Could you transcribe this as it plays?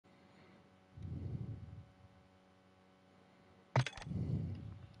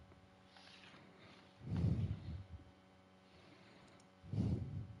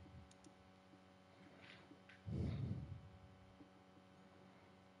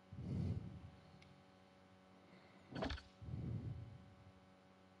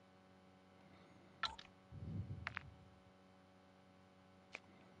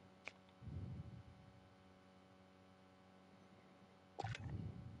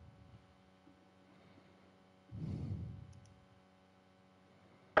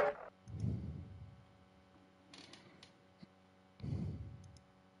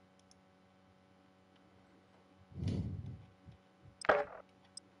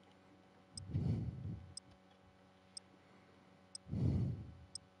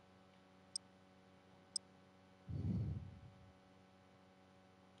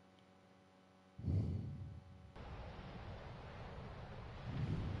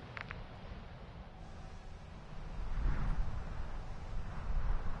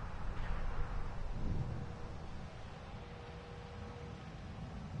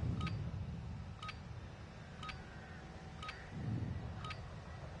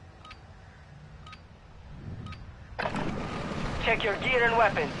Check your gear and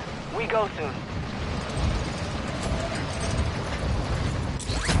weapons. We go soon.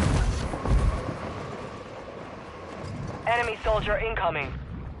 Enemy soldier incoming.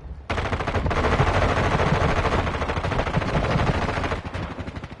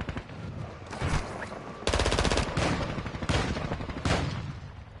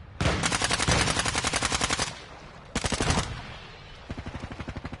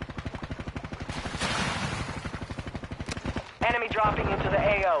 Enemy dropping into the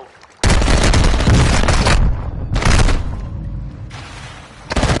AO.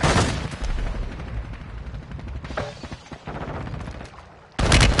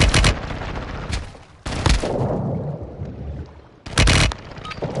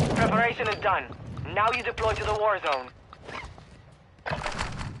 Preparation is done. Now you deploy to the war zone.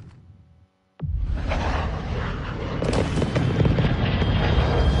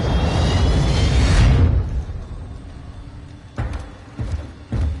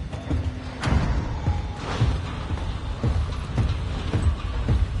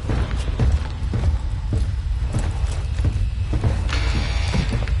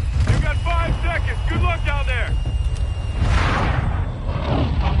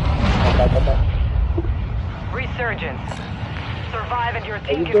 Resurgence. Survive and your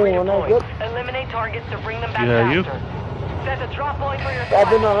team can redeploy. Eliminate targets to bring them back faster. Set a drop point for your squad. I've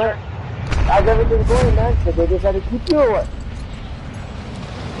been alright. How's everything going, man? So they decided to keep you or what?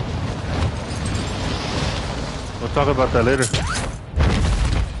 We'll talk about that later.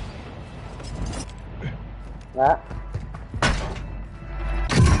 Yeah.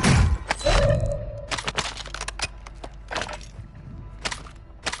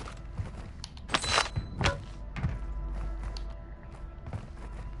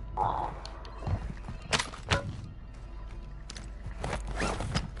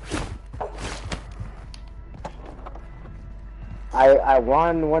 I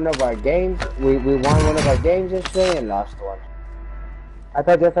won one of our games. We won one of our games yesterday and lost one. I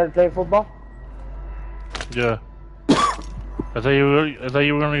thought you started playing football. Yeah. I thought you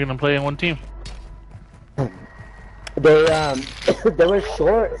were only gonna play in one team. They they were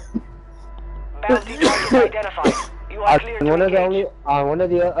short. Bounty targets identified. You are clear to engage. One of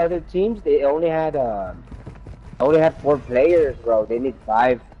the other teams, they only had 4 players, bro. They need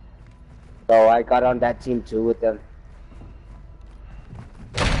 5. So I got on that team too with them.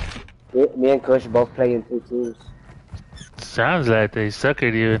 Me and Kush both play in 2 teams. Sounds like they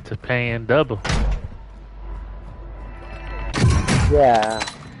suckered you into paying double. Yeah.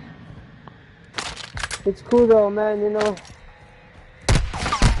 It's cool though, man, you know.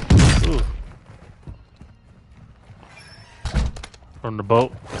 Ooh. From the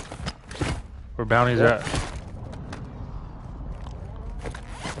boat. Where Bounty's at.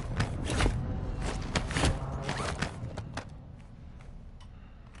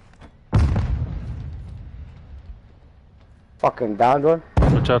 Fucking down one.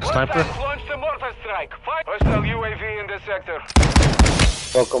 Watch out, sniper. Launch the mortar strike. Hostile UAV in this sector.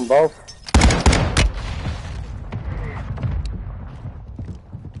 Broke them both.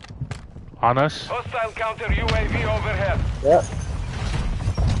 On us. Hostile counter UAV overhead. Yep.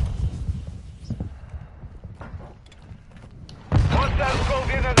 Hostile called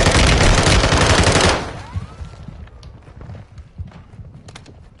in and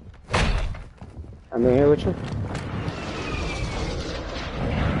I'm in here with you.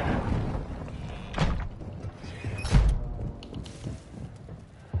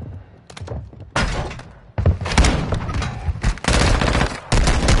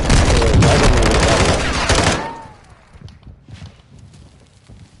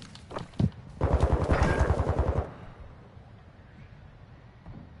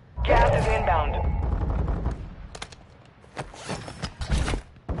 gas is inbound.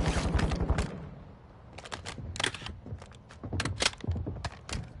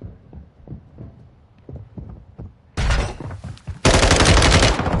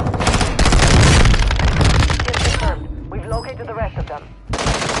 We've located the rest of them.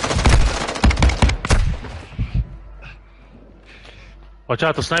 Watch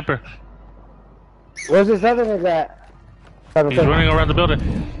out, the sniper. Where's this other nigga at? He's running around the building.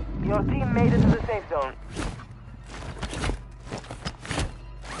 Your team made it to the safe zone.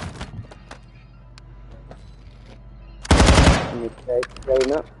 Okay,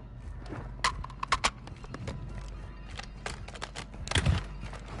 going up.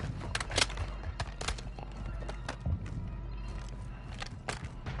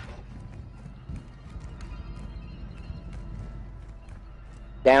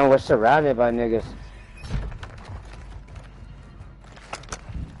 Damn, we're surrounded by niggas.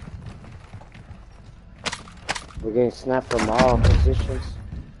 We're getting snapped from all positions.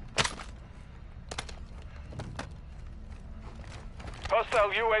 Hostile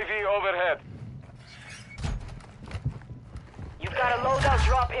UAV overhead. You've got a loadout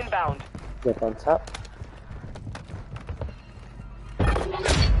drop inbound. Get on top.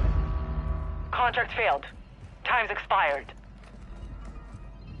 Contract failed. Time's expired.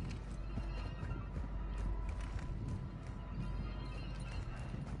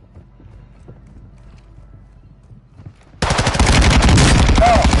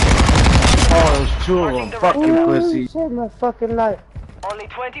 Oh, there's two of them. Fucking pussy. Saved my fucking life. Only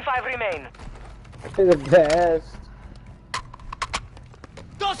 25 remain. You're the best.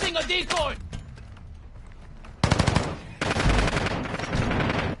 Tossing a decoy!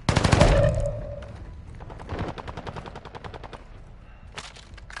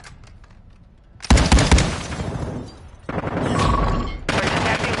 We're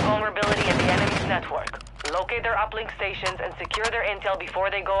detecting vulnerability in the enemy's network. Locate their uplink stations and secure their intel before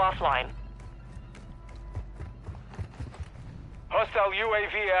they go offline. Hostile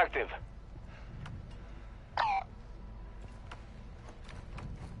UAV active.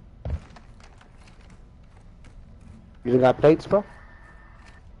 You got plates, bro?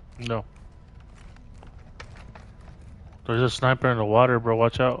 No. There's a sniper in the water, bro.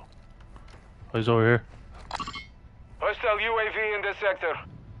 Watch out. Oh, he's over here. Hostile UAV in this sector.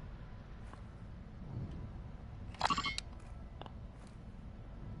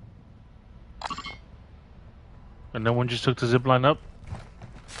 And then one just took the zip line up.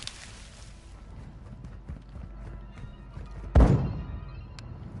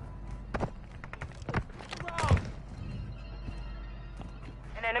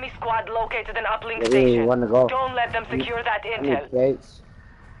 An enemy squad located an uplink Yeah, station. wanna go. Don't let them secure that I need intel. plates.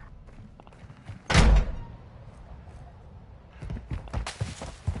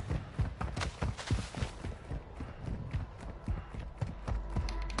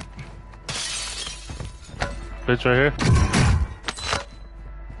 Bitch right here.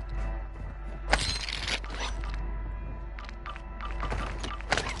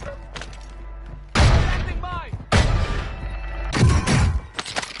 Standing by!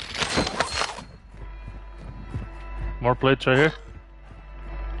 More plates right here.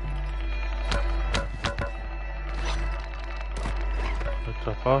 What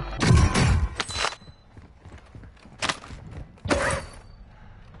the fuck?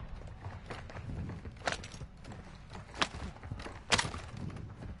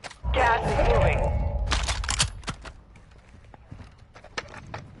 Gas is moving.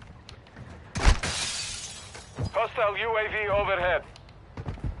 Hostile UAV overhead.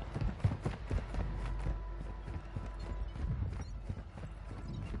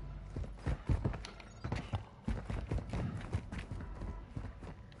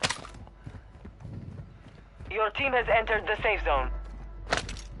 Your team has entered the safe zone.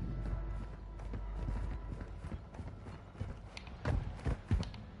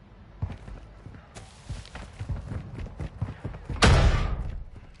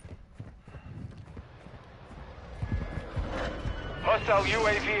 Hostile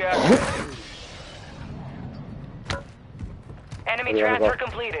UAV active. Enemy Where you wanna transfer go?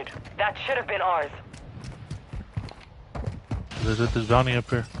 completed. That should have been ours. There's this bounty up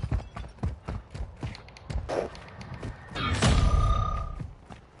here.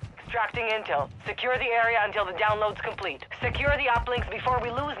 Extracting intel. Secure the area until the download's complete. Secure the uplinks before we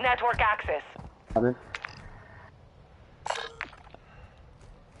lose network access. Coming.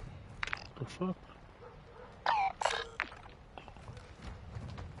 The fuck?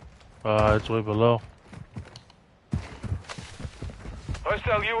 It's way below.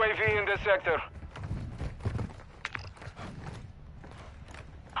 Hostile UAV in this sector.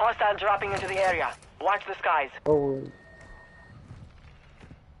 Hostile dropping into the area. Watch the skies. Oh,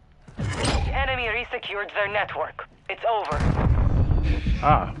 The enemy resecured their network. It's over.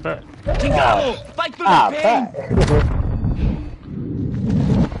 Ah, bet. Chingado! Fight through the pain! pat.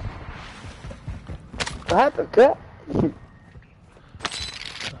 What happened, cut?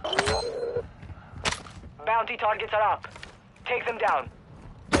 Bounty targets are up. Take them down.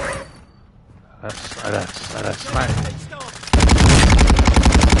 That's nice.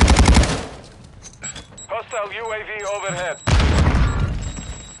 Hostile UAV overhead.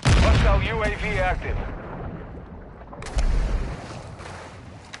 Hostile UAV active.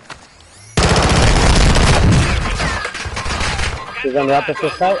 He's on the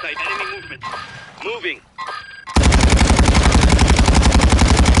opposite side. Enemy movement. Moving.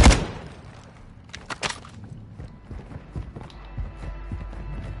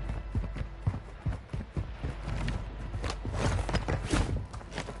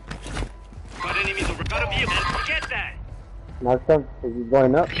 Got enemies over. Got a vehicle. Get that. Knocked him. He's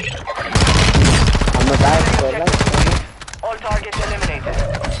going up. I'm a back. Red light. All targets eliminated.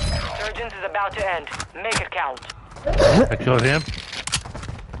 Surgeons is about to end. Make it count. I killed him.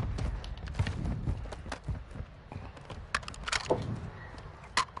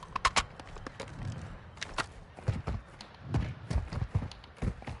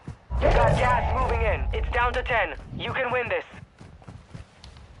 You got gas moving in. It's down to 10. You can win this.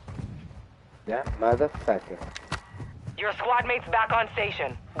 Yeah, motherfucker. Your squad mate's back on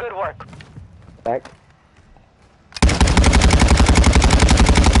station. Good work. Back.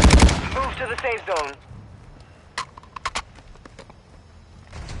 Move to the safe zone.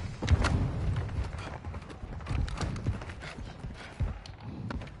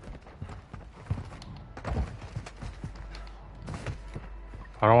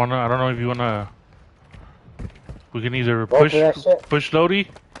 I don't know if you wanna. We can either Go push for that shit. push Lodi.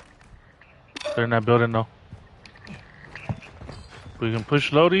 They're in that building though. We can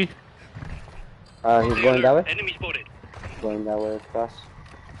push Lodi. He's going that way? Enemy spotted. Going that way across.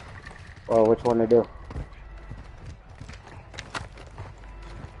 Or which one to do?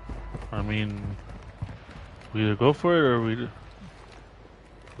 I mean, we either go for it or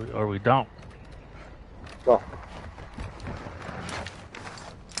we don't. Go.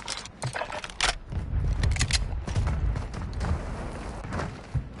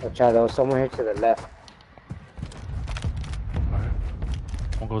 I'll try those. Somewhere here to the left. Alright.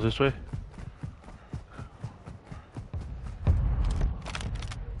 Wanna go this way?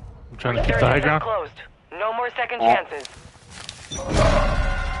 I'm trying to keep the high Surgeons are ground. closed. No more second chances.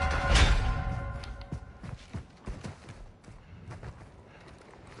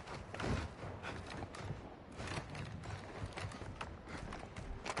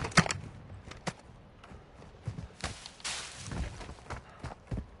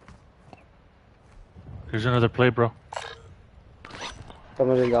 Here's another play, bro.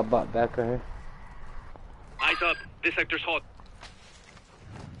 Somebody got bought back right here. Eyes up. This sector's hot.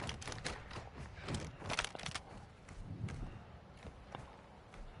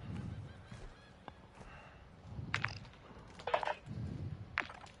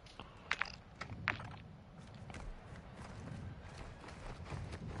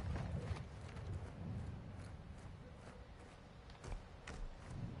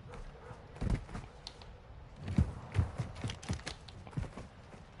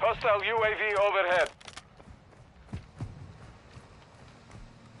 Hostile UAV overhead.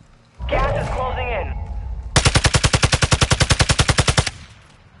 Gas is closing in.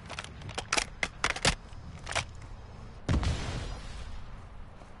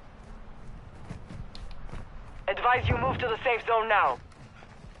 Advise you move to the safe zone now.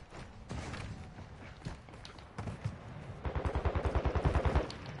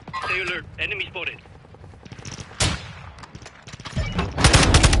 Stay alert. Enemy spotted.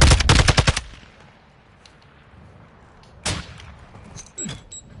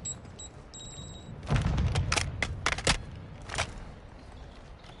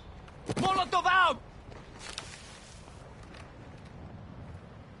 Molotov out!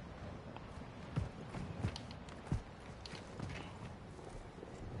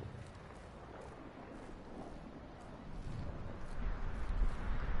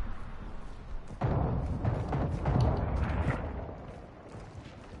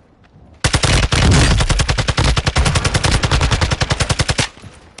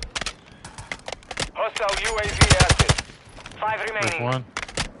 Hostile UAV active. 5 There's remaining. one.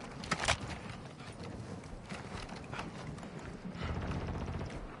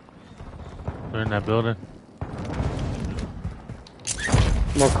 They're in that building.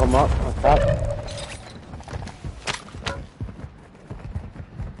 I'm gonna come up on top.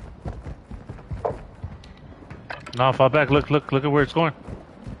 No, fall back. Look at where it's going.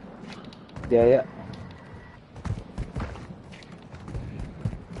 Yeah, yeah.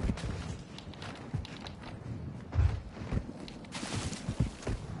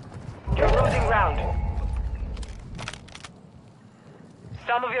 You're losing ground.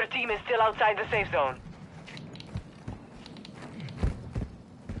 Some of your team is still outside the safe zone.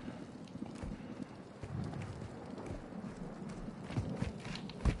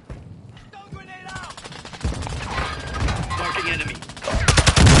 Stun grenade out! Marking enemy.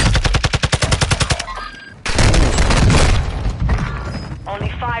 Only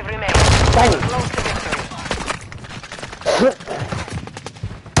 5 remain. Dang it. Close to victory.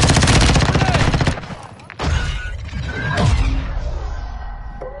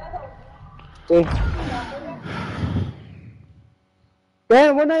 See?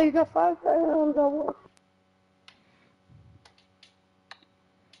 Damn, well now you got 5 guys. I only got 1.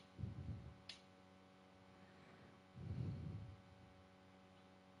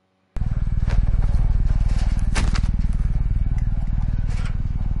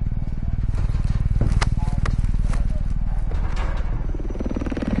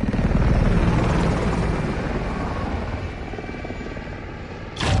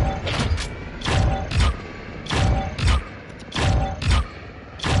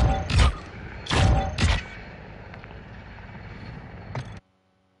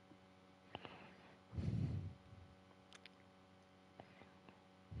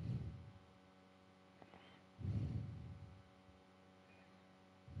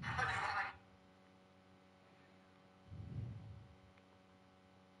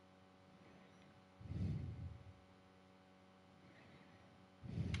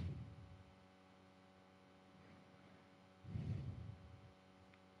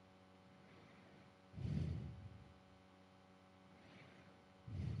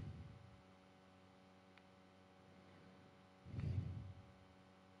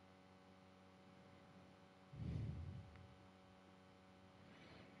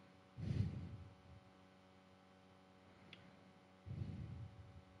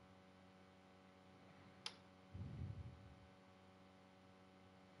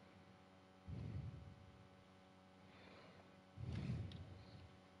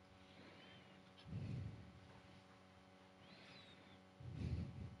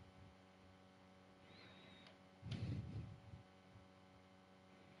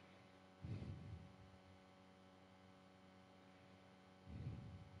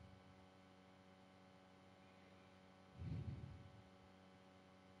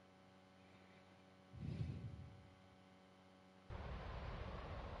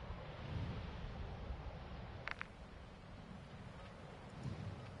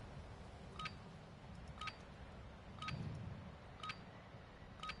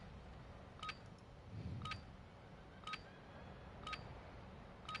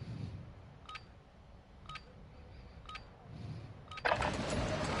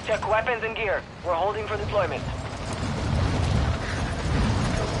 Check weapons and gear. We're holding for deployment.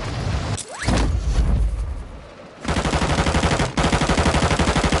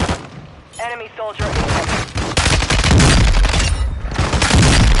 Enemy soldier incoming.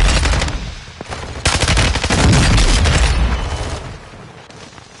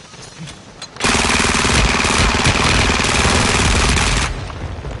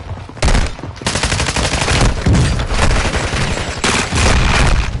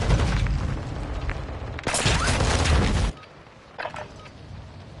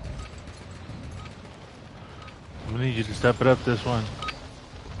 I'm gonna need you to step it up this one.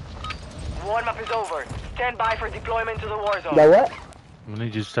 Warm-up is over. Stand by for deployment to the war zone. The what? I'm gonna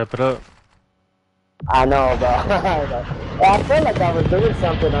need you to step it up. I know, bro. I felt like I was doing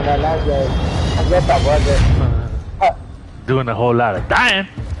something on that last game. I guess I wasn't. Doing a whole lot of dying.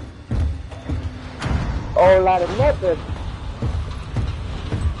 Whole lot of nothing.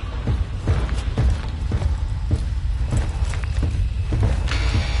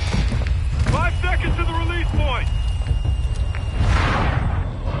 Seconds to the release point.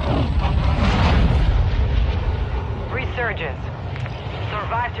 Resurgence.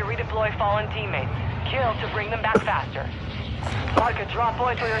 Survive to redeploy fallen teammates. Kill to bring them back faster. Mark a drop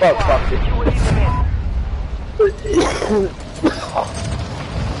point for your squad. You will lead them in.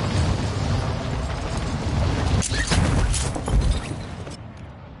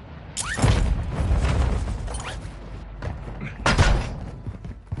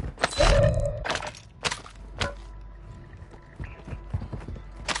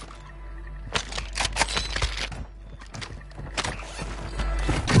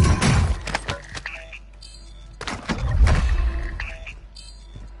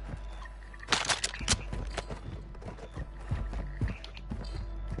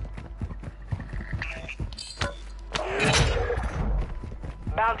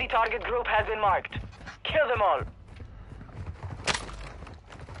 Bounty target group has been marked. Kill them all.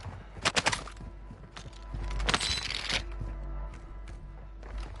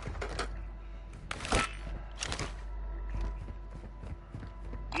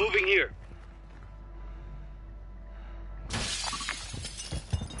 Moving here.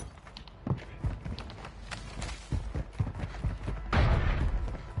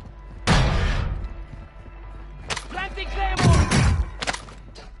 Planting Claymore!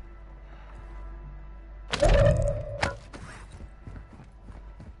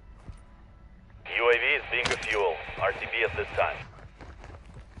 UAV is being refueled. RTB at this time.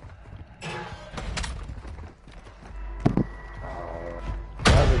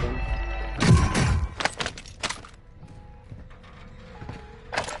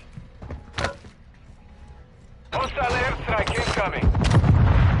 Hostile airstrike incoming.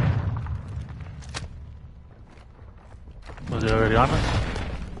 Was it already on us?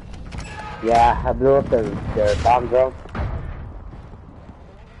 Yeah, I blew up their bomb drone.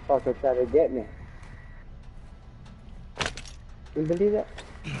 Fucker tried to get me. You believe that?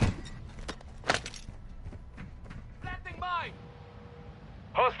 Planting mine!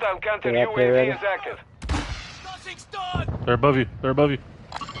 Hostile counter Yeah, okay, ready? UAV is active. Tossing stun! They're above you. They're above you.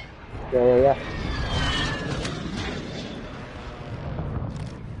 Yeah.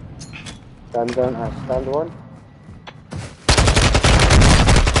 Stunned one.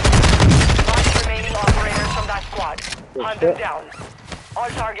 Mark remaining operators from that squad. Good Hunt them shit. down. All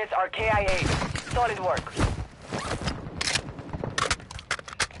targets are KIA. Solid work.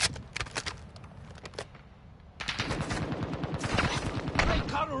 They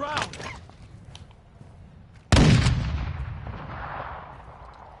cut around!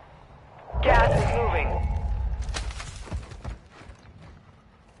 Gas is moving.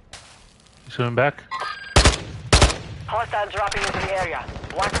 You swimming back? Hostile dropping into the area.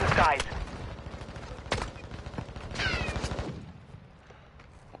 Watch the skies.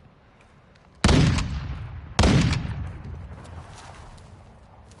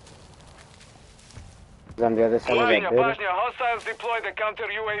 He's on the other side of Flying that building. Bosnia, hostiles deploy the counter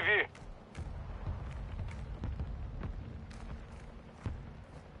UAV.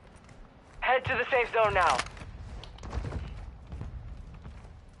 Head to the safe zone now.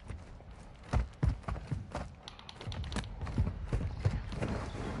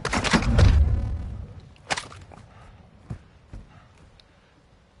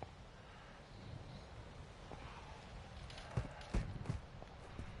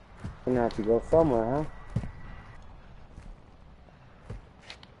 You're gonna have to go somewhere, huh?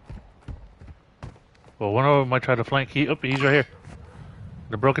 Well, one of them might try to flank. He's right here.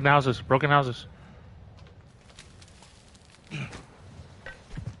 The broken houses. Broken houses.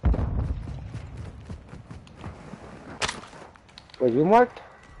 Was you marked?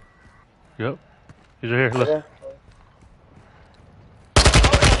 Yep. He's right here. Look. Yeah.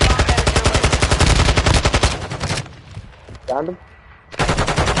 Found him.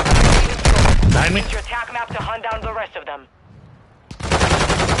 Behind me. Use your attack map to hunt down the rest of them.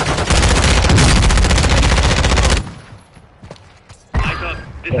 Eyes up.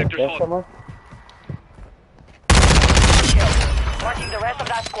 This sector's There's hot. someone. Kill. Marking the rest of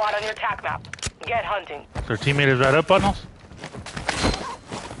that squad on your attack map. Get hunting. Their teammate is right up on us.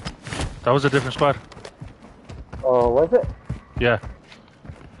 That was a different squad. Oh, was it? Yeah.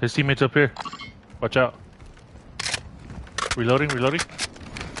 His teammate's up here. Watch out. Reloading, reloading.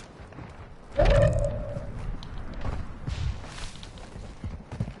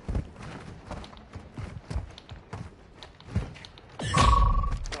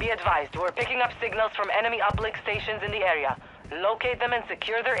 Be advised, we're picking up signals from enemy uplink stations in the area. Locate them and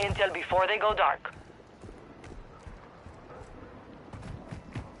secure their intel before they go dark.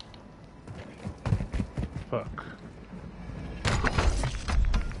 Fuck.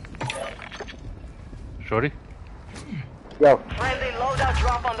 Shorty? Yo, Friendly loadout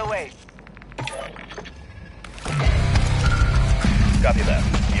drop on the way. Copy that.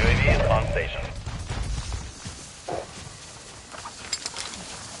 UAV is on station.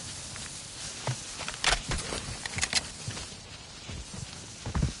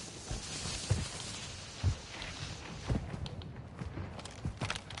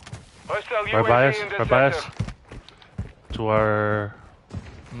 Hostile Right by us, UAV in this right by us. sector. To our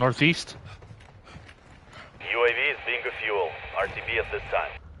northeast. UAV is being refueled. RTB at this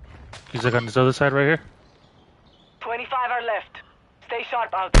time. He's like on this other side right here. 25 are left. Stay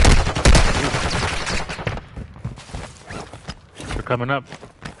sharp out. They're coming up.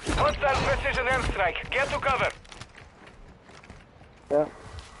 Hostile precision airstrike. Get to cover. yeah.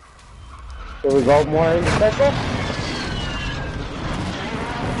 Should we go more in the circle?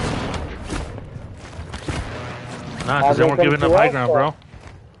 Nah, because then we're they come giving up to high us, ground, or- bro.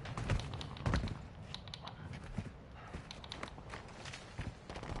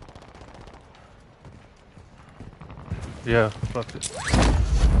 Yeah, fuck it.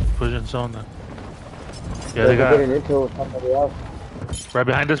 Pushing zone then. Yeah, they We're getting got into it with somebody else. right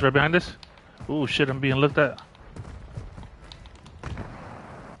behind us, right behind us. Ooh, shit, I'm being looked at.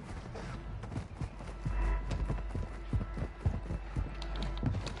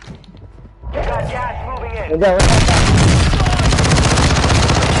 Got gas moving in. And then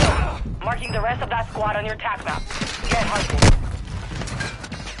Marking the rest of that squad on your attack map. Get hunting.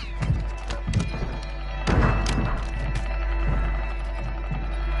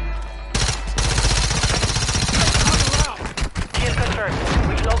 Kill confirmed.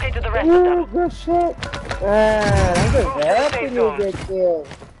 We've located the rest of Ooh, them. good shit. I'm just Move to the happy safe you zone. get killed.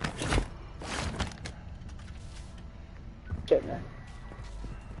 Shit, man.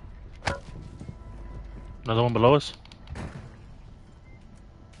 Another one below us.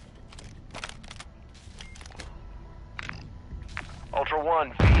 Ultra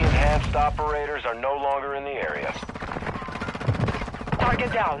One, V enhanced operators are no longer in the area.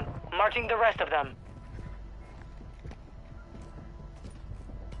 Target down. Marking the rest of them.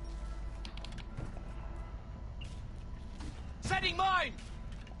 Setting mine!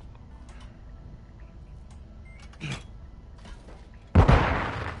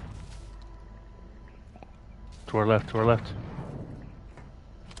 To our left, to our left.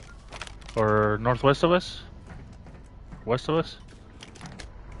 Or northwest of us? West of us?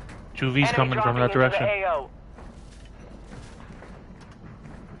 Two V's Enemy coming from dropping that into direction. the AO.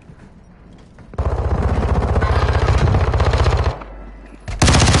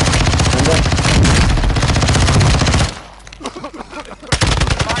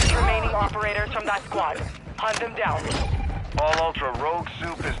 Mark remaining operators from that squad. Hunt them down. All Ultra, Rogue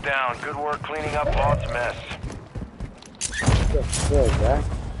Soup is down. Good work cleaning up Vaught's mess. Good, yeah.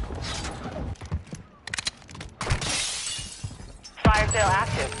 Fire sale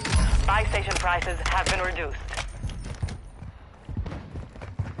active. Buy station prices have been reduced.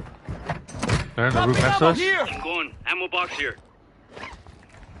 They're in the roof Dropping next to ammo us. here! I'm going. Ammo box here.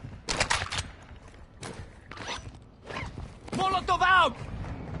 Molotov out!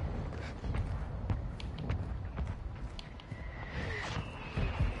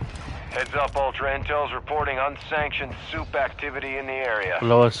 Heads up, Ultra. Intel's reporting unsanctioned soup activity in the area.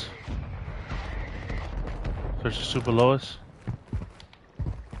 Below us. There's a soup below us.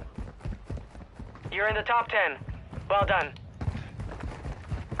 You're in the top 10. Well done.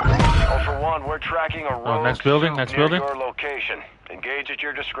 Ultra One, we're tracking a rogue next building, soup next near building. your location. Engage at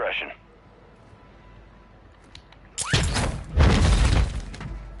your discretion.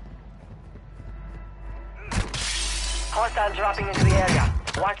 Hostiles dropping into the area.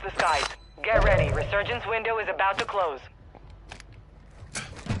 Watch the skies. Get ready. Resurgence window is about to close.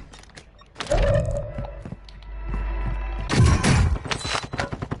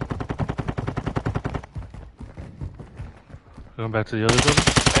 Going back to the other building.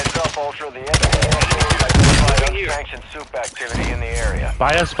 Heads up, Ultra. The enemy identified unsanctioned soup activity in the area.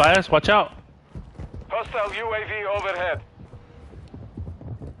 Bias, watch out. Hostile UAV overhead.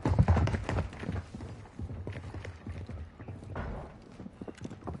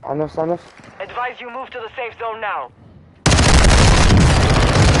 On us. Advise you move to the safe zone now.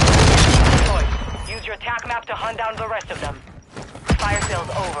 Use your TAC map to hunt down the rest of them. Fire sales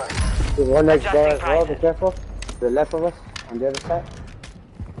over. There's one next door Adjusting as well, be prices. careful. To the left of us, on the other side.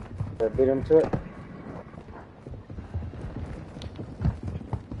 So beat him to it.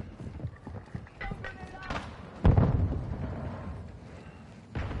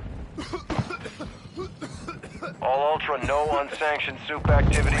 All Ultra, no unsanctioned soup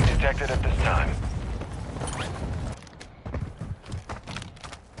activity detected at this time.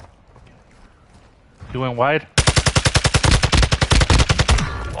 He went wide.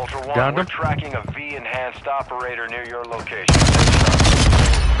 Ultra One, Downed we're him? tracking a V-enhanced operator near your location.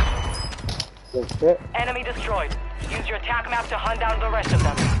 Good shit. Enemy destroyed. Use your TAC map to hunt down the rest of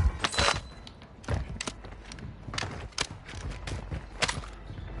them.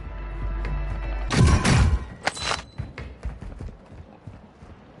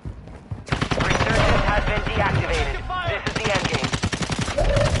 Resurgence has been deactivated. This is the endgame.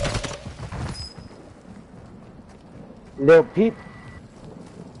 Little peep.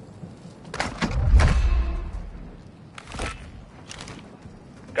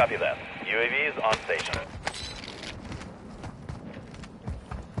 Copy that. UAV is on station.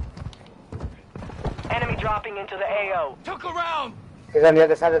 Enemy dropping into the AO. Took around! He's on the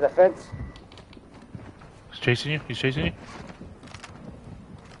other side of the fence. He's chasing you.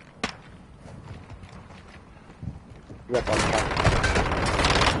 Yep, on top.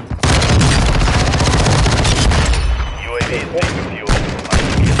 UAV is taking fuel.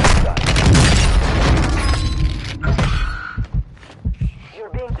 RTB at this time. You're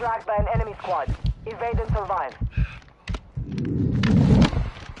being tracked by an enemy squad. Evade and survive.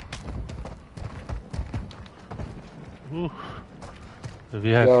 Ooh. If he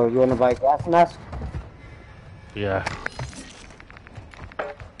has, Yo, you wanna buy a gas mask? yeah.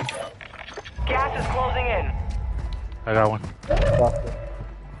 Gas is closing in. I got one. Fuck it.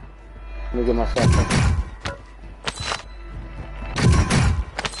 Let me get myself one.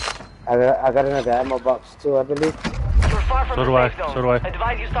 I got another ammo box too, I believe. You're far from So the do I, safe zone. so do I.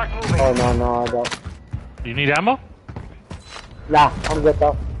 Advise you start moving. Oh no, I don't. You need ammo? Nah, I'm good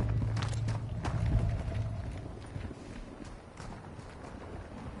though.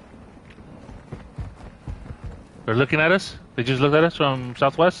 They're looking at us. They just looked at us from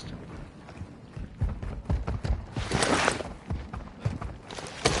southwest.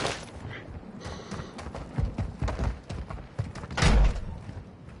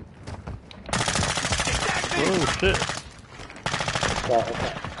 Oh shit. Yeah,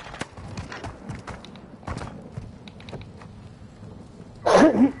 okay.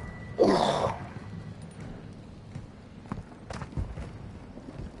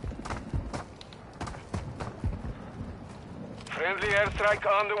 Friendly airstrike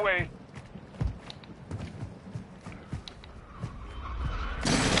on the way.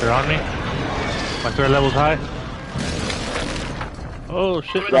 They're on me. My threat level's high. Oh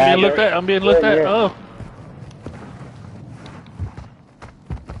shit, Yeah, I'm being looked at. yeah. Oh.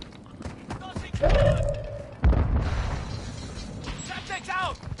 Tactics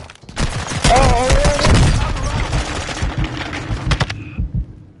out!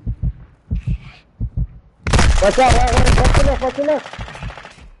 Watch out, watch your left.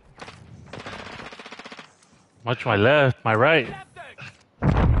 Much my left, my right.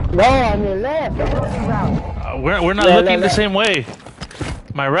 No, on your left. We're not Yeah, looking no. the same way.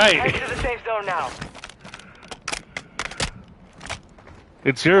 My Head right. to the safe zone now.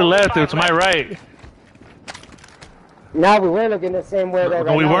 It's your left. It's my right. Now we were looking the same way.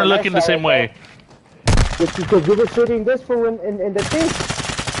 No, we weren't looking the same way. Because you were shooting this fool in the thing.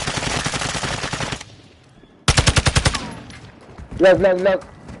 Look.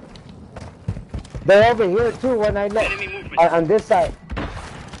 They're over here too when I look. Enemy movement. On this side.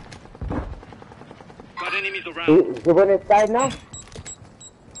 Got enemies around. You went inside now?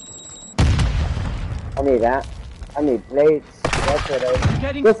 I need that. I need plates. That's what I...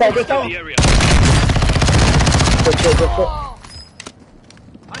 Getting This side. In the area. This shit.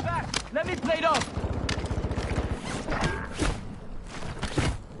 I'm back! Let me plate up!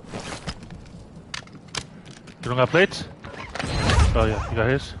 You don't got plates? Oh yeah, you got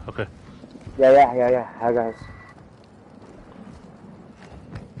his? Okay. Yeah. Hi, guys.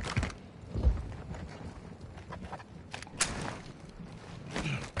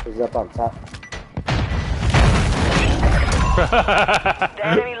 He's up on top. The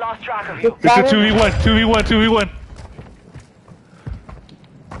enemy lost track of you. It's a 2v1, 2v1, 2v1.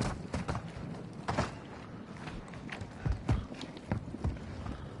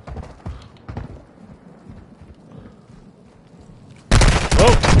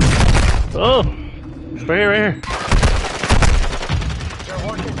 Oh! Right here.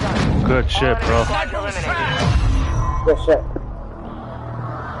 Good shit, bro. Squads eliminated. Good shit.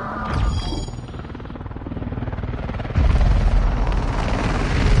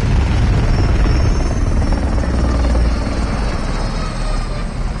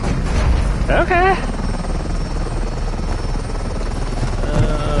 Okay.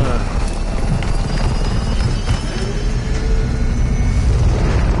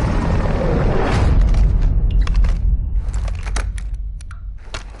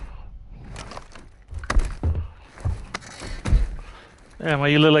 Yeah, well,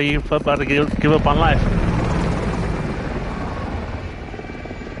 you look like you're about to give up on life.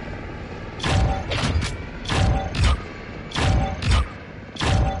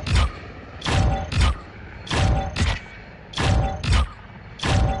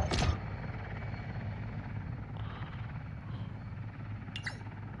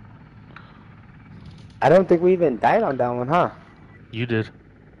 I don't think we even died on that one, huh? You did.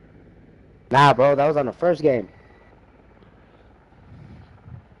 Nah, bro, that was on the first game.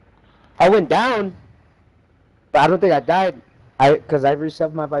 I went down, but I don't think I died. Cause I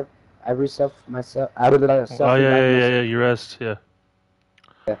reset myself. I would have self. Oh yeah. You rest, yeah.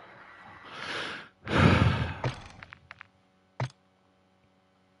 Yeah.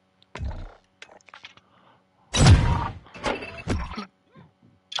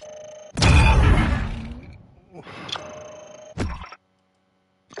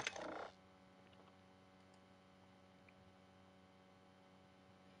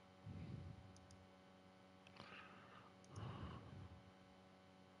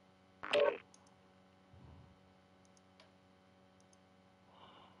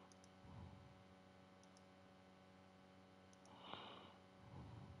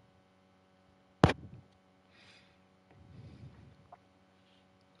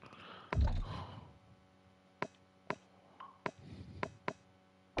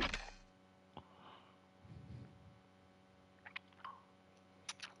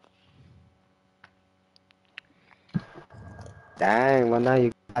 Dang, when now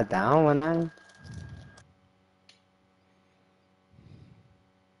you got down, when now?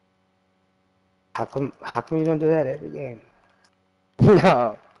 How come you don't do that every game?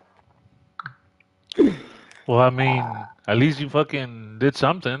 No. Well, I mean, at least you fucking did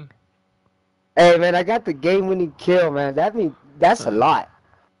something. Hey man, I got the game-winning kill, man. That's a lot.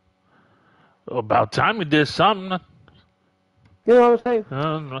 About time you did something. You know what I'm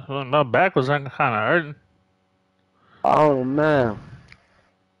saying? My back was kind of hurting. Oh man.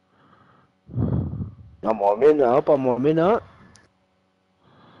 I'm warming up.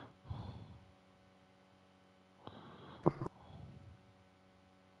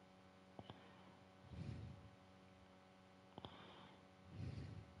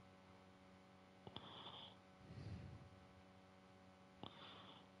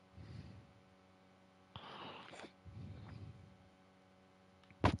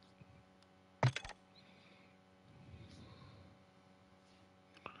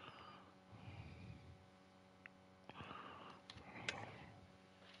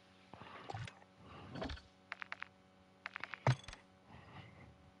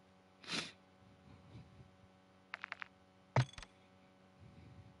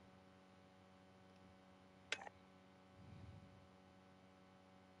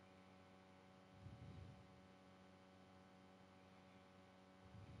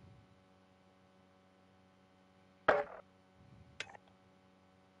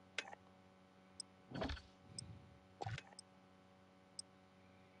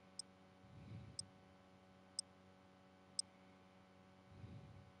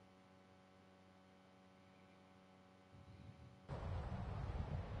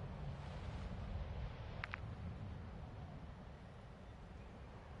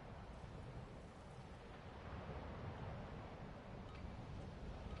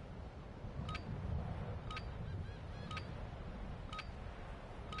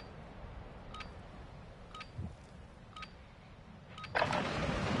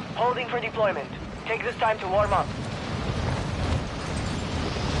 Holding for deployment. Take this time to warm up.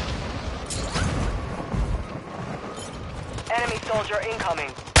 Enemy soldier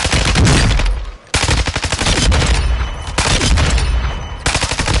incoming.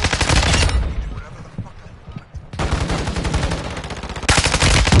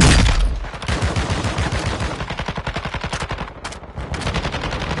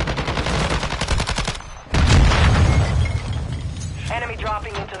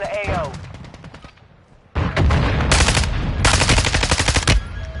 into the AO.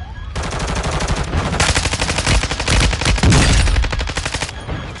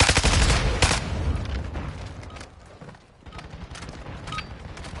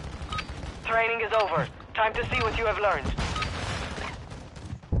 Training is over. Time to see what you have learned.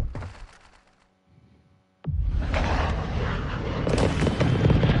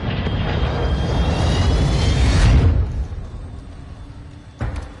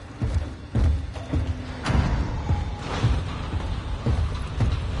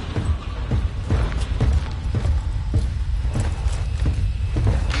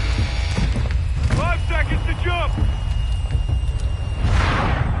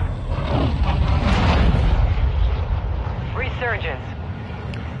 Resurgence.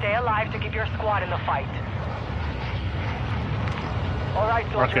 Stay alive to keep your squad in the fight.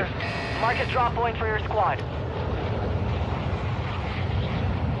 Alright, soldier. Mark a drop point for your squad.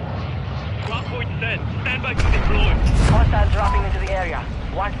 Drop point set. Stand by to deploy. Hostiles dropping into the area.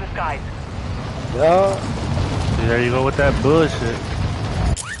 Watch the skies. Yo. See, there you go with that bullshit.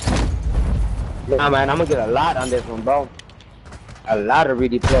 Nah, man, I'm gonna get a lot on this one, bro. A lot of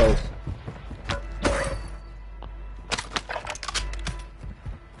redeploys.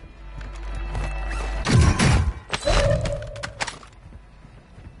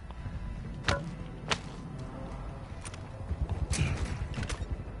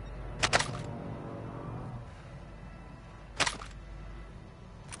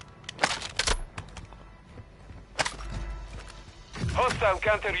 Hostile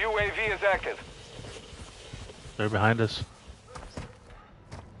counter UAV is active. They're behind us.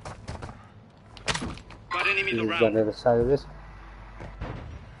 Got enemies He's on around. the other side of this.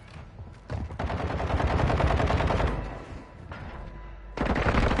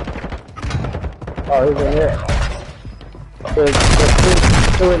 Oh, he's in here. There's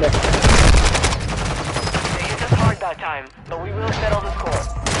two in there. They hit us hard that time, but we will settle the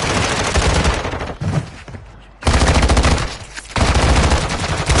score.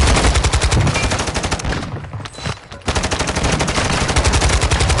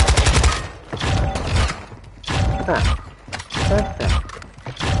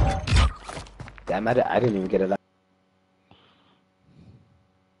 Damn, I didn't even get a lot.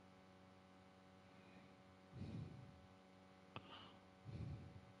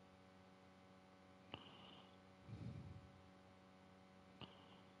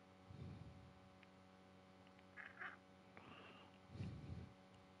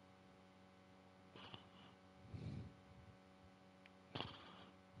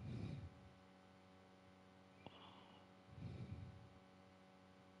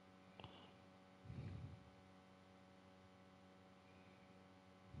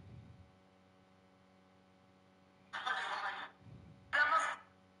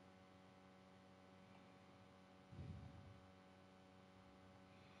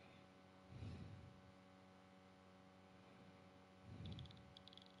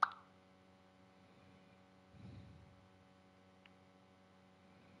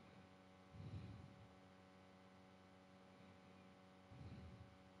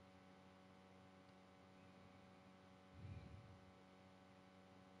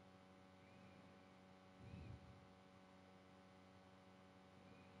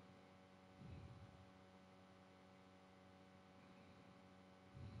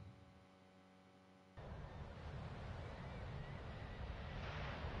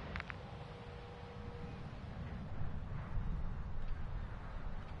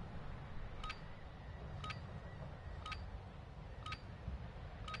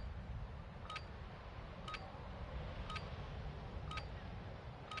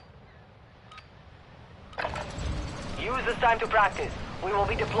 Use this time to practice. We will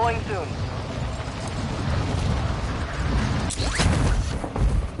be deploying soon.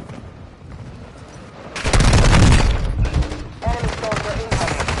 Enemy soldier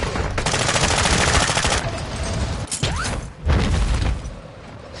incoming.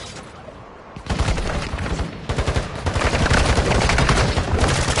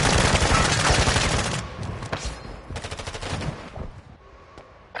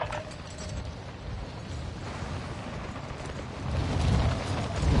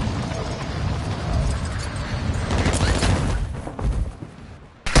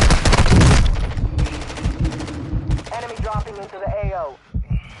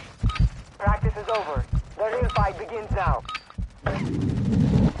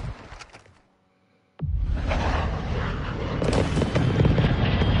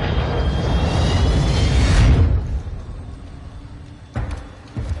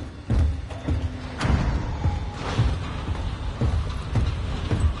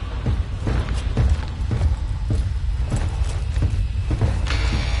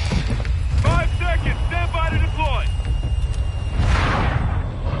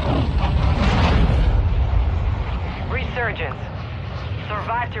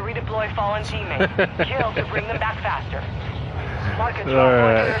 to redeploy fallen teammates. Kill to bring them back faster. Mark a drop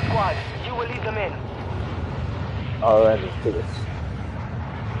Alright. point for your squad. You will lead them in. Alright, let's do this.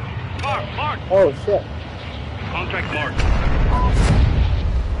 Mark! Oh shit. Contract mark.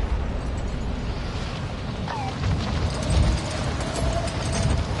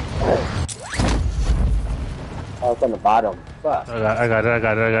 Oh, it's on the bottom. Fuck. I got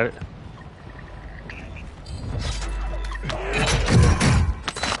it.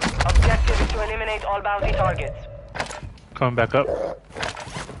 Objective is to eliminate all bounty targets. Coming back up.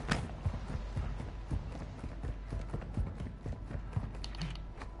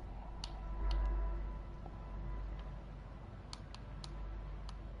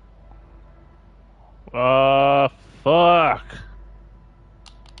 Fuck.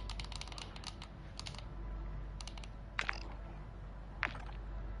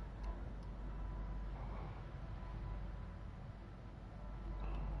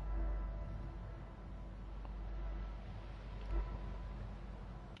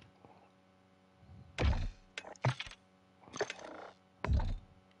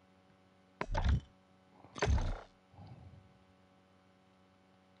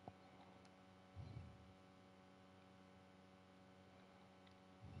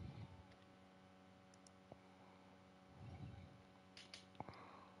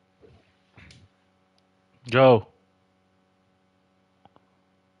 Joe.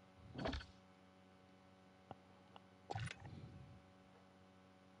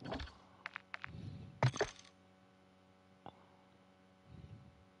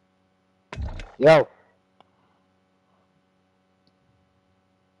 Yo.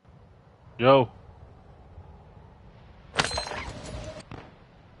 Yo.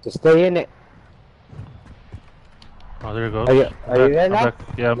 Just stay in it. Oh, there it goes. Are you there I'm now? back.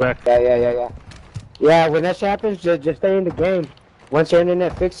 Yeah, I'm back. Yeah. Yeah, when that shit happens, just stay in the game. Once your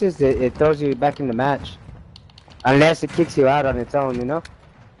internet fixes, it throws you back in the match. Unless it kicks you out on its own, you know?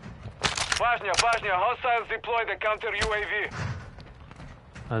 Bosnia, hostiles deploy the counter UAV.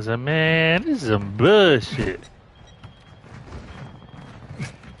 I was like, man, this is some bullshit.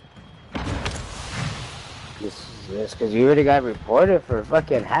 This because you already got reported for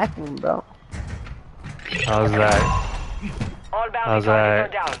fucking hacking, bro. I was like, All I bounty was targets like, are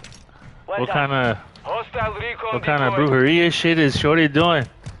down. Well what done. kind of Hostile recon what kind of deployed. brujeria shit is Shorty doing?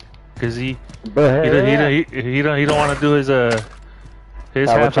 Cause he But don't want to do his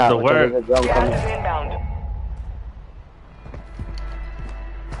half of the work. Gas is inbound.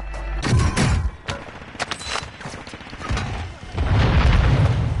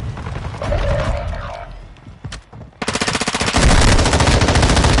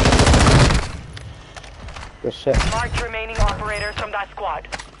 Good shit. Mark remaining operators from that squad.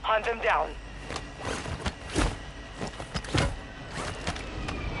 Hunt them down.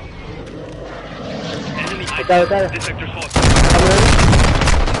 Enemy Got it. This sector's hot.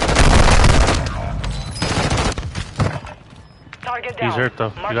 Target down. He's hurt though.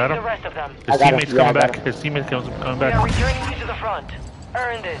 You Marking got the him? rest of them. His I got him. teammates Yeah, I coming got back. him. His teammates coming We are back. returning you to the front.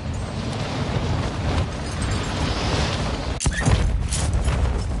 Earn this.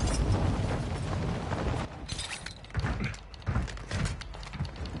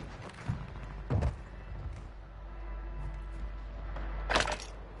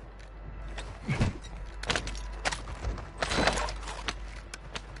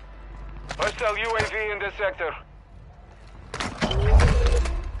 Hostile UAV in this sector.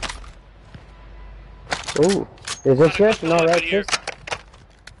 Ooh. Is this yours? No, that's yours.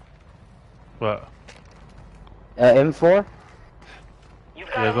 What? M4? You've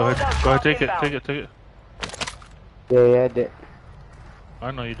got Yeah, a go loadout ahead. Go drop ahead. Take inbound. it. Yeah, I did.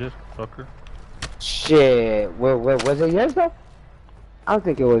 I know you did, fucker. Shit. Was it yours though? I don't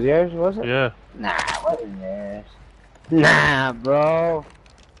think it was yours, was it? Yeah. Nah, it wasn't yours. Nah, bro.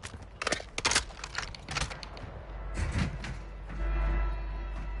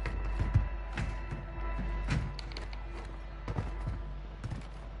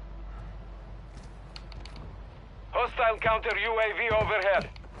 Hostile counter UAV overhead.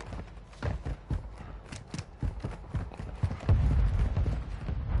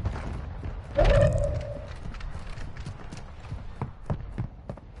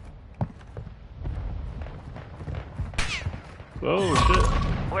 Oh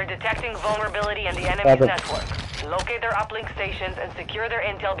shit. We're detecting vulnerability in the enemy's Robert. network. Locate their uplink stations and secure their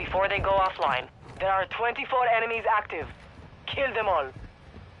intel before they go offline. There are 24 enemies active. Kill them all.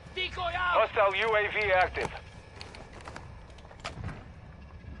 Decoy out! Hostile UAV active.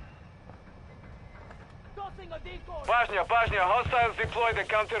 Tossing a decoy! Bosnia, hostiles deploy the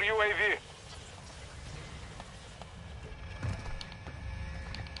counter UAV.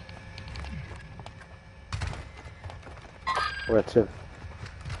 Where to?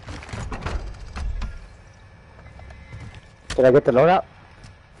 Did I get the loadout?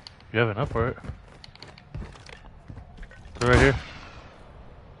 You have enough for it. It's right here.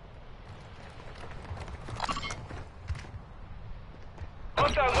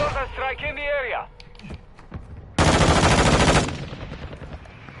 Hostile mortar strike in the area.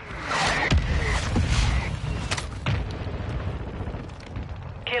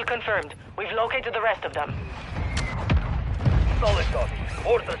 Kill confirmed. We've located the rest of them. Solid copy.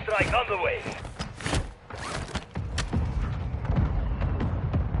 Mortar strike on the way.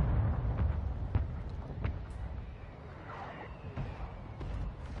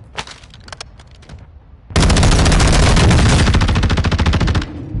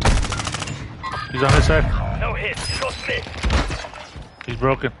 He's on this side. No hit. Just missed. He's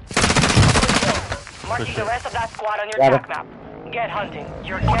broken. Marking the rest of that squad on your Got track it. map. Get hunting.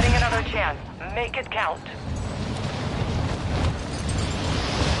 You're getting another chance. Make it count.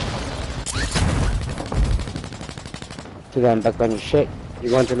 To them back on your shit. You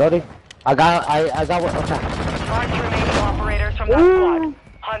going to loading? I got what? Okay. Mark the remaining operators from that squad.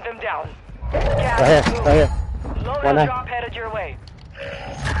 Hunt them down. Gas Right here, moving. right here. Loadout 1-9. drop headed your way.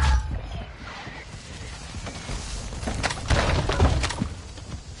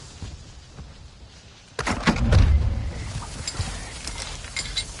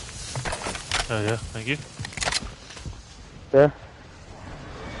 Oh yeah, thank you. There.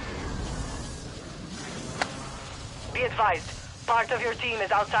 Be advised, part of your team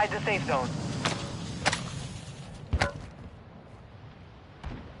is outside the safe zone.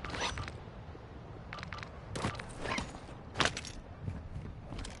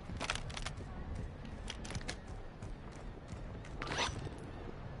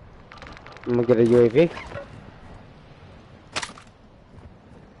 I'm gonna get a UAV.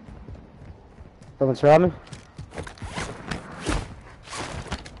 Someone surround me?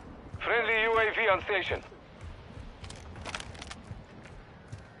 Friendly UAV on station.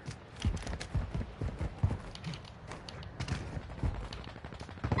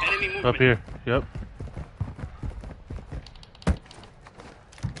 Enemy movement. Up here. Yep.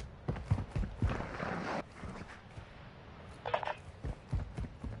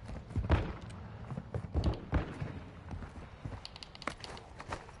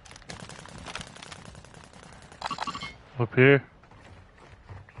 Up here.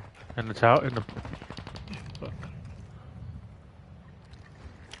 And it's out in the. Fuck.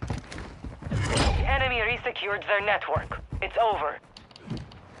 The enemy resecured their network. It's over.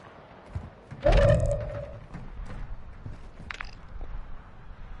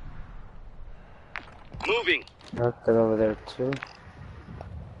 Moving. Knocked it over there too.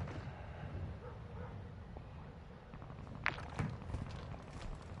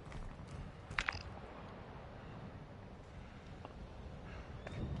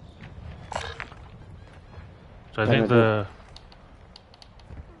 So I think the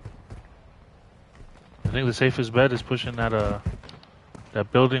safest bet is pushing that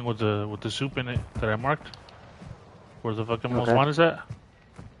building with the soup in it that I marked. Where the fucking most Okay. one is at?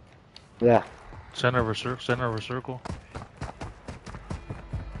 Yeah. Center of a circle.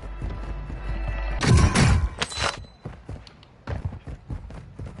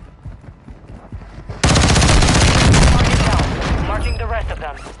 Mark it down. Marking the rest of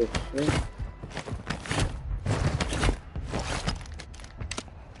them.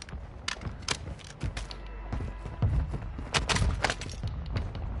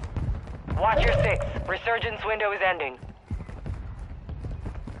 Watch your six. Resurgence window is ending.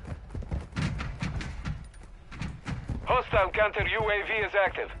 Hostile counter UAV is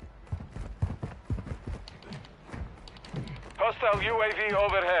active. Hostile UAV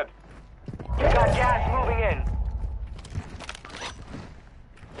overhead. You got gas moving in.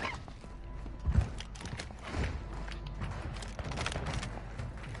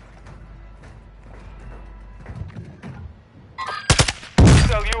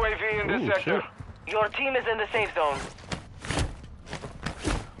 Hostile UAV in this Ooh, sector. shit. Your team is in the safe zone.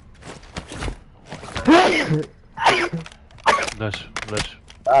 Let's.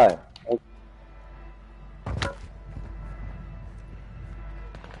 Alright.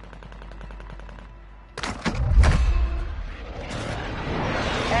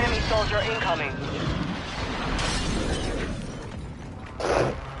 Enemy soldier incoming.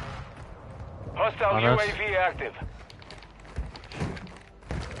 Hostile On us. UAV active.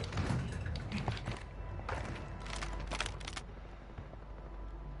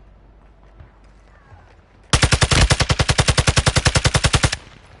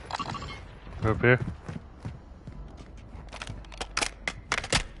 We're up here.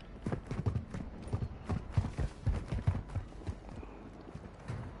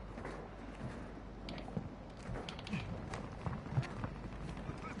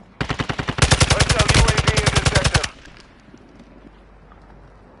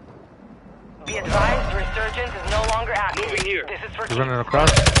 Be advised, resurgence is no longer active. Moving here. This is for They're running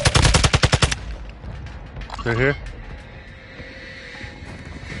across. They're here.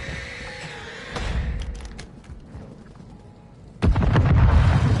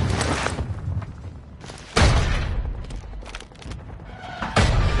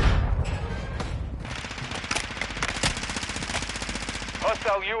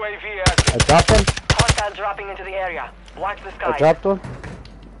 Hostile UAV active. I dropped him. hostile dropping into the area. Watch the I sky. dropped one.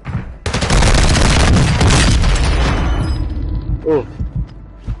 Ooh.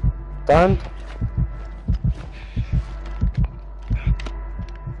 Stunned.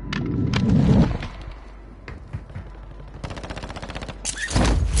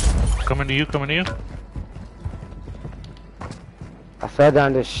 Coming to you, coming to you. I fell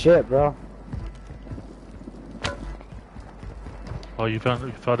down this shit, bro. Oh, you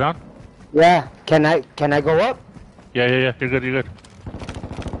fell down? Yeah. Can I go up? Yeah. You're good, you're good.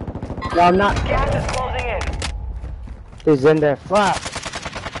 No, I'm not. Gas is closing in. He's in there. Fuck.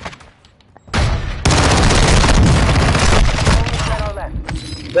 Only shadow left.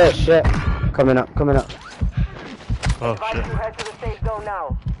 Oh shit. Coming up. Oh Advise shit. you head to the safe zone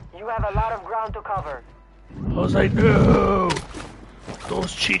now. You have a lot of ground to cover. I was like, no!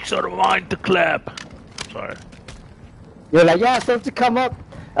 Those cheeks are mine to clap. Sorry. You're like, yeah, safe to come up.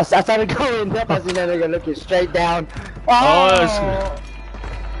 I started going up. I seen that nigga looking straight down. Oh,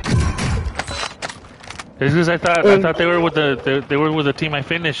 it's because I thought they were with they were with the team I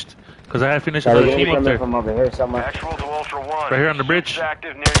finished. Because I had finished with the team up there. From over here somewhere. Actual to Ultra One. Right here on the bridge. Troops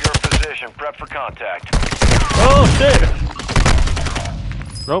active near your position. Prep for contact. Oh shit!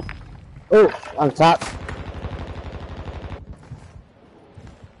 Nope. Ooh, on top.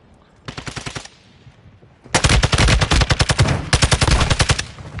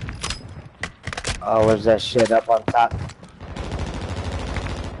 Oh, where's that shit up on top?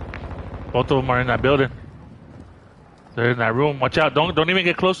 Both of them are in that building. They're in that room. Watch out! Don't even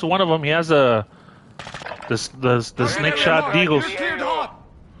get close to one of them. He has the snake shot deagles.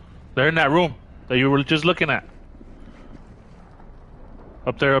 They're in that room that you were just looking at.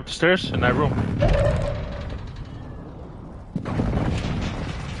 Up there, up the stairs, in that room.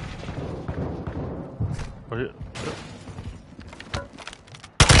 What are you-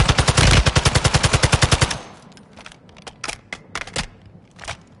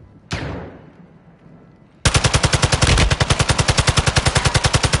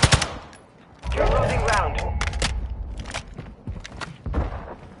 You're losing ground.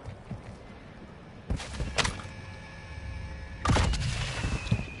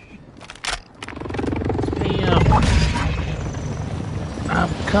 Damn. I'm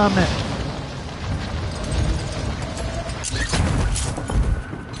coming.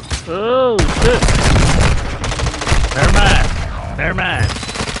 Oh shit. Never mind.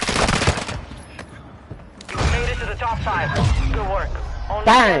 You made it to the top 5. Good work. Only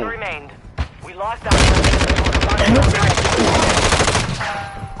Dang. 10 remained. We lost that.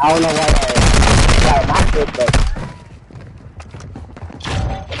 I don't know why I knocked it,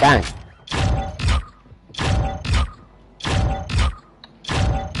 but... Dang.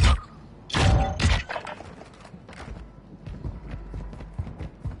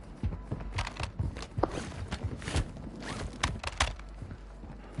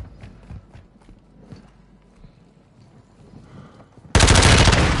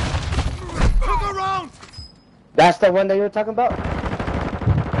 That's the one that you were talking about?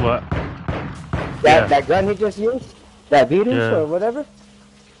 What? That gun he just used? That Virus Yeah. or whatever?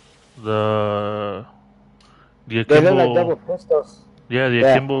 The They look like double Akimbo. pistols. Yeah, the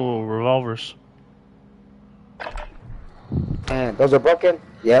Yeah. Akimbo revolvers. Man, those are broken?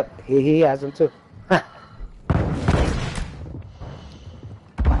 Yep, he has them too.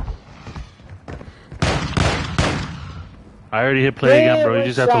 I already hit play again, bro. You Yeah,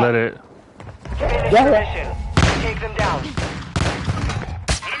 just have to shot. let it. Finish Yeah. the mission. Take them down.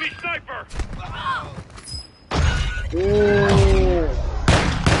 Enemy sniper! Ooh.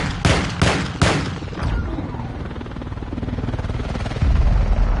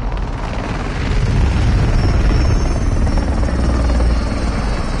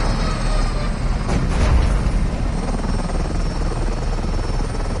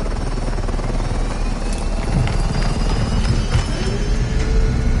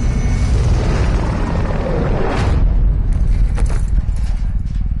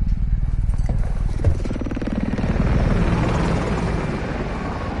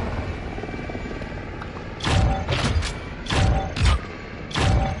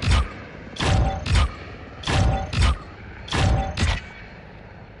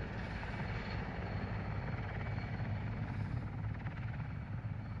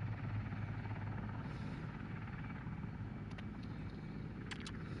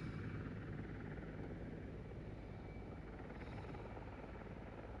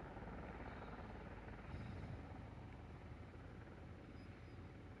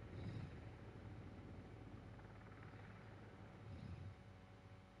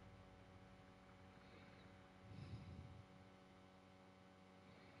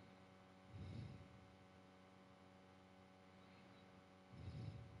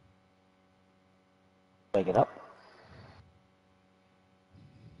 Break it up.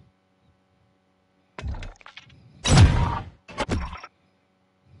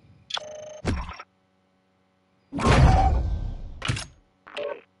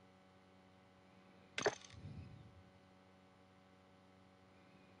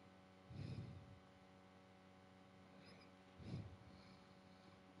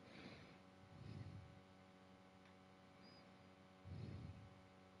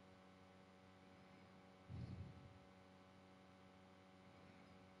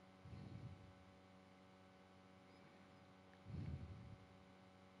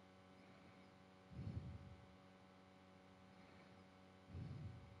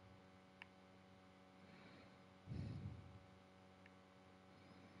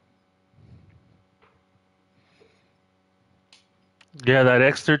 Yeah, that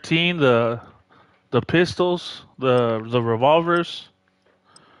X13, the pistols, the revolvers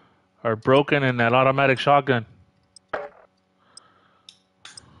are broken in that automatic shotgun.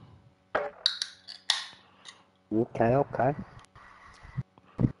 Okay, okay.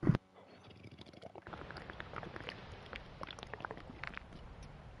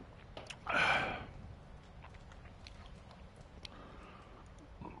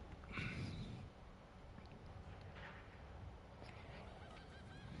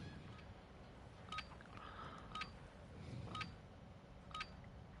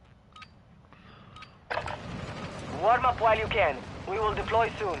 Warm up while you can. We will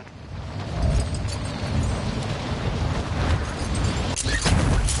deploy soon.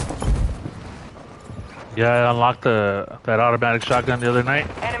 Yeah, I unlocked that automatic shotgun the other night.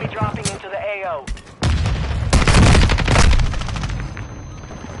 Enemy dropping into the AO.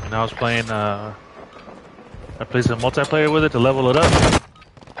 And I was playing, I played some multiplayer with it to level it up.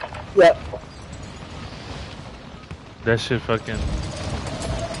 Yep. That shit fucking...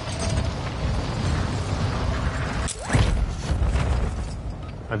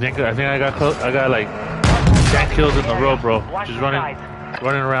 I think I got close. I got like 10 kills in a row, bro. Just running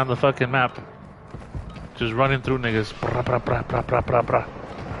around the fucking map. Just running through niggas. Bra, bra, bra, bra, bra, bra, bra.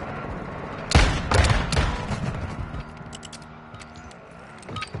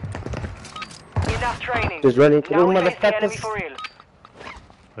 Enough training. Just running through Now we face the enemy motherfuckers. for real.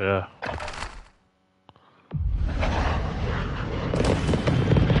 Yeah.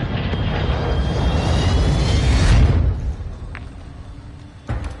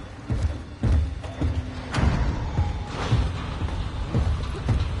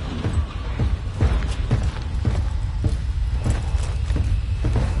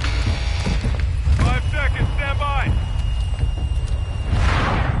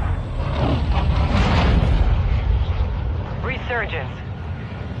 Resurgence.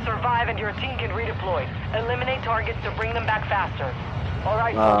 Survive and your team can redeploy. Eliminate targets to bring them back faster.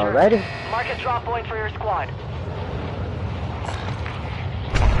 Alright, soldier. Alrighty. Mark a drop point for your squad.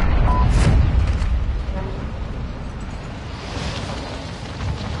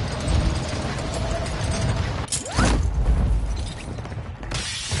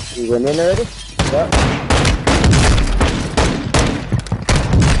 You went in already? Yep.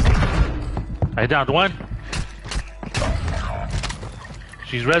 I downed one.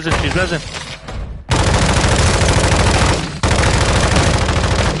 She's resin. She's resin.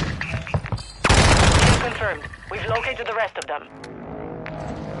 Confirmed. We've located the rest of them.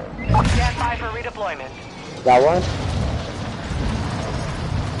 Stand by for redeployment. Got one?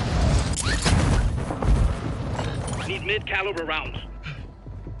 Need mid-caliber rounds.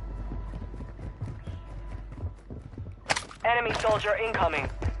 Enemy soldier incoming.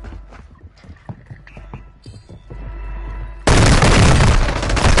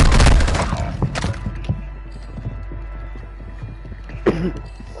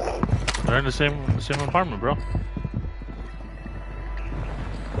 They're in the same apartment, bro.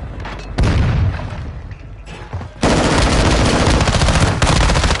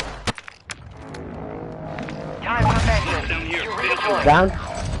 Time for vengeance. Down here. You redeploy. Down?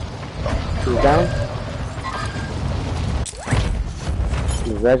 He's down?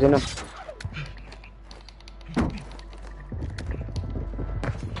 He's resin him.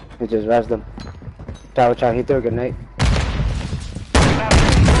 He just rezzed him. Chow chow, he threw a grenade.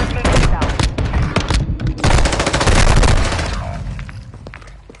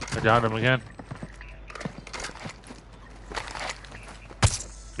 I downed him again.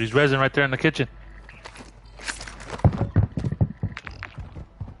 He's resin right there in the kitchen.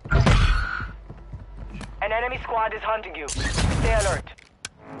 An enemy squad is hunting you. Stay alert.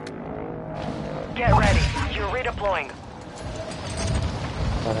 Get ready. You're redeploying.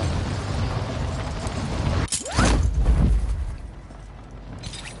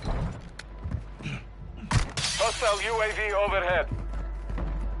 Hostile UAV overhead.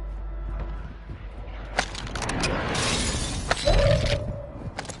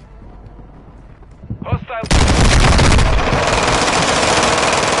 Hostile.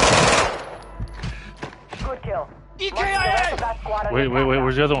 Good kill. EKIA! Wait,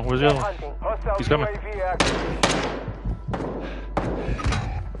 where's the other one? Where's the other one? Hostile He's coming. UAV active.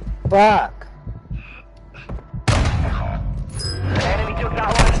 Fuck. The enemy took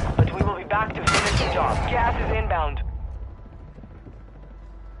that one, but we will be back to finish the job. Gas is inbound.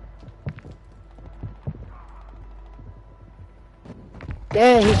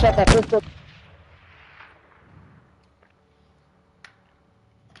 Yeah, he shot that pistol.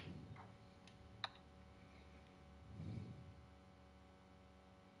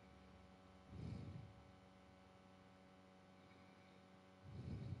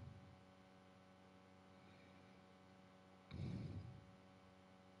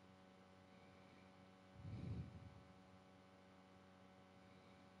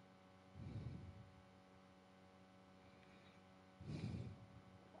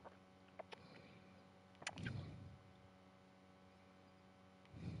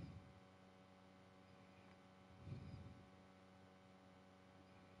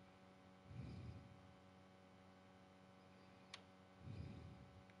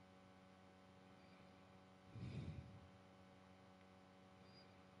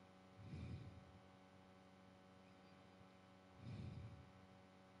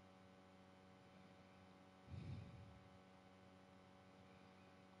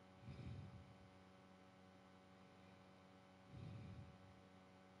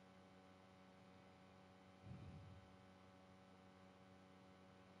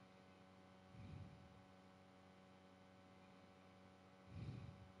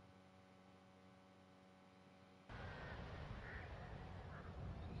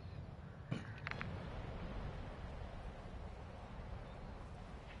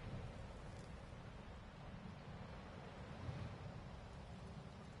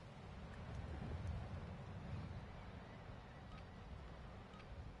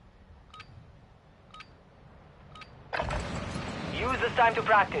 Use this time to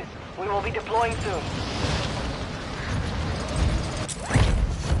practice. We will be deploying soon.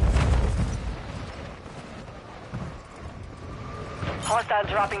 Hostiles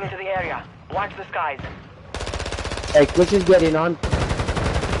dropping into the area. Watch the skies. Hey, Kush is getting on.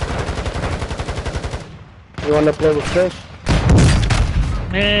 You wanna play with Kush?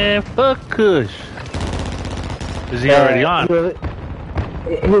 Man, fuck Kush. Is he already on?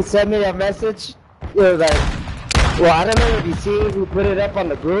 He sent me a message. He was like, well, I don't know if you see who put it up on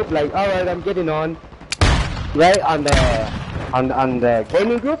the group. Like, all right, I'm getting on, right on the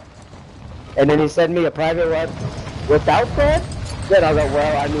gaming group. And then he sent me a private one without that. Then I was like,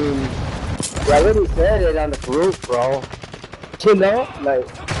 well, I mean, I already said it on the group, bro. You know, like,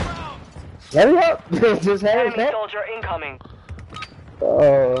 hurry up, just hurry Enemy up. soldier incoming.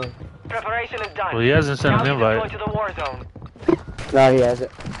 Oh, Preparation is done. Well, he hasn't sent Now an to deploy invite. to the war zone. no, he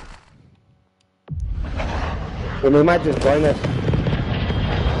hasn't. And he might just join us.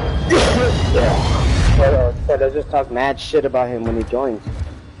 Yeah. So they'll just talk mad shit about him when he joins.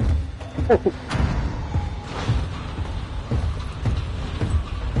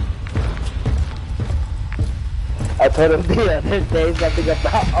 I told him the other day something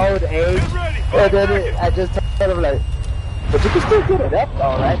about old age, and then I just told him like, but you can still get it up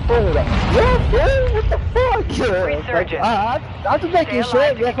though, right? And he's like, yeah, dude, what the fuck? Like, Resurgence. I'm just making Stay sure,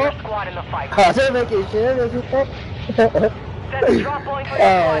 alive to keep your viejo. squad in the fight. I'm just making sure, viejo. Set a drop point for your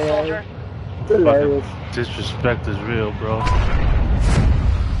squad, soldier. It's hilarious. Fucking disrespect is real, bro.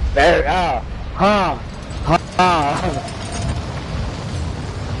 There, ha.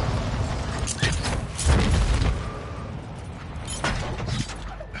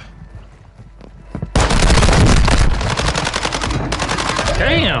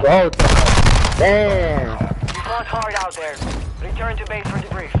 Damn! Bro, damn. You fought hard out there. Return to base for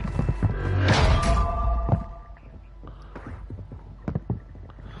debrief.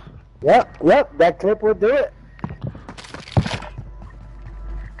 Yep, that clip will do it.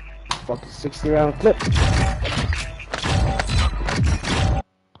 Fucking 60-round clip.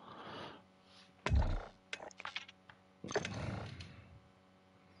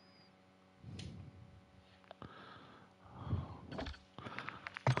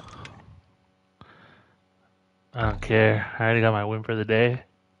 I don't care. I already got my win for the day.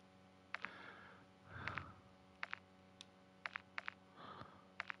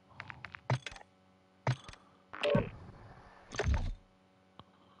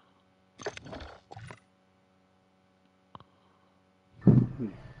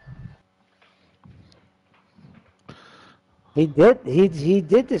 He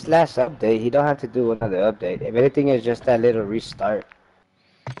did this last update. He don't have to do another update. If anything, it's just that little restart.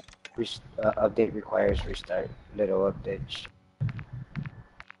 Update requires restart. Little update.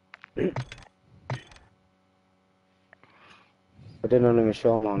 But they don't even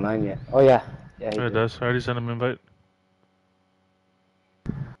show him online yet. Oh yeah, yeah he Oh, it did. does. I already sent him an invite.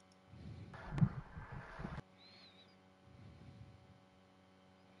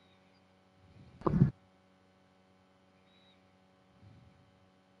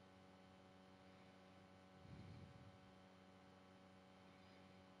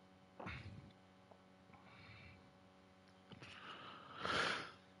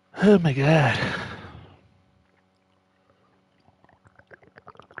 Oh my god.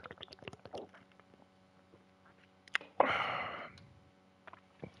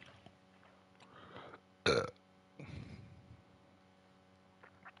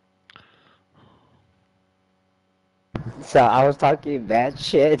 So I was talking bad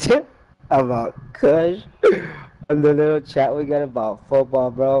shit about Kush on the little chat we got about football,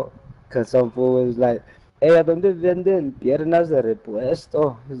 bro. Cause some fool was like, "Hey, ¿a dónde venden piernas de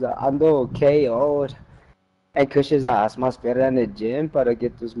repuesto?" He's like, "Ando KO'd." And Kush is like, "Haz más pierna en el gym para que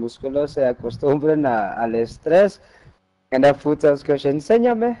tus músculos se acostumbren al estrés." And that fool tells Kush,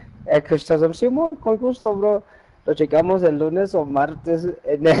 "Enséñame." And Kush tells him, "Simón, con gusto, bro. Lo checamos el lunes o martes."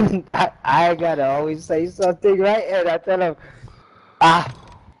 And then I gotta always say something, right? And I tell him, ah,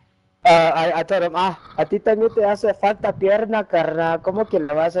 I told him, a ti también te hace falta pierna, carnal. ¿Cómo que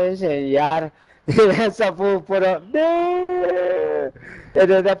le vas a enseñar? Y esa fool put up, "Nah." And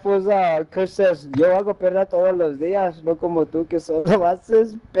then that fool's, Kush says, yo hago pierna todos los días, no como tú que solo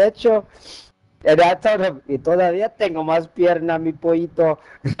haces pecho. And I told him, y todavía tengo más pierna, mi pollito.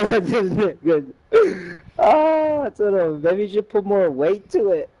 I told him, maybe you should put more weight to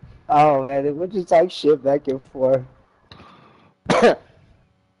it. Oh, man, we'll just talk shit back and forth.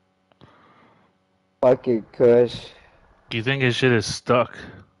 Fucking Kush. Do you think his shit is stuck?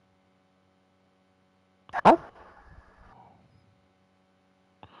 Huh?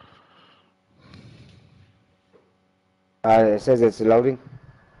 It says it's loading.